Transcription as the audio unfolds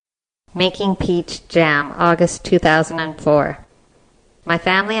Making peach jam, August 2004. My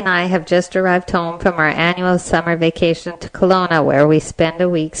family and I have just arrived home from our annual summer vacation to Kelowna, where we spend a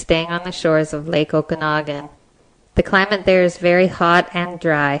week staying on the shores of Lake Okanagan. The climate there is very hot and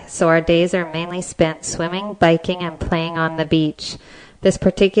dry, so our days are mainly spent swimming, biking, and playing on the beach. This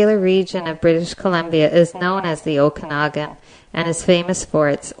particular region of British Columbia is known as the Okanagan and is famous for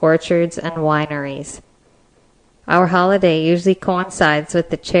its orchards and wineries. Our holiday usually coincides with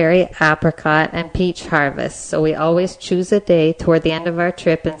the cherry, apricot, and peach harvest, so we always choose a day toward the end of our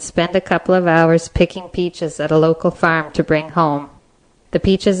trip and spend a couple of hours picking peaches at a local farm to bring home. The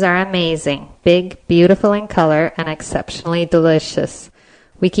peaches are amazing, big, beautiful in color, and exceptionally delicious.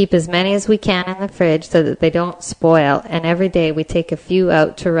 We keep as many as we can in the fridge so that they don't spoil, and every day we take a few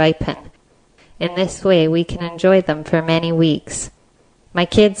out to ripen. In this way, we can enjoy them for many weeks. My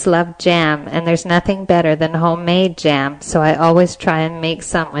kids love jam, and there's nothing better than homemade jam, so I always try and make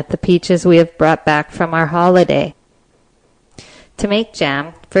some with the peaches we have brought back from our holiday. To make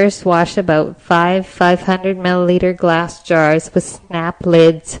jam, first wash about 500 milliliter glass jars with snap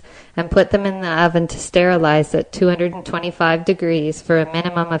lids and put them in the oven to sterilize at 225 degrees for a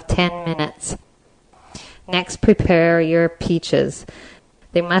minimum of 10 minutes. Next, prepare your peaches.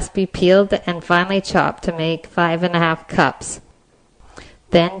 They must be peeled and finely chopped to make 5½ cups.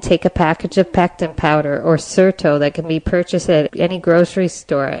 Then take a package of pectin powder or Surto that can be purchased at any grocery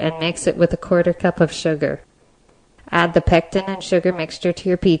store and mix it with a 1/4 cup of sugar. Add the pectin and sugar mixture to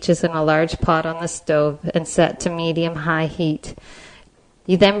your peaches in a large pot on the stove and set to medium-high heat.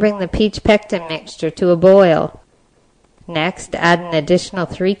 You then bring the peach pectin mixture to a boil. Next, add an additional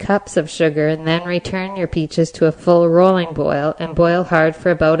 3 cups of sugar and then return your peaches to a full rolling boil and boil hard for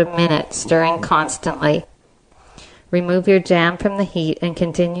about a minute, stirring constantly. Remove your jam from the heat and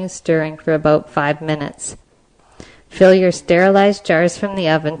continue stirring for about 5 minutes. Fill your sterilized jars from the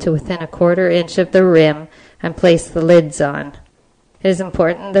oven to within a 1/4 inch of the rim and place the lids on. It is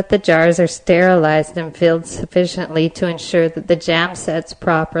important that the jars are sterilized and filled sufficiently to ensure that the jam sets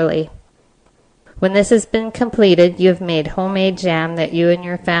properly. When this has been completed, you have made homemade jam that you and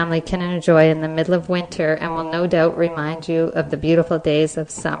your family can enjoy in the middle of winter and will no doubt remind you of the beautiful days of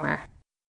summer.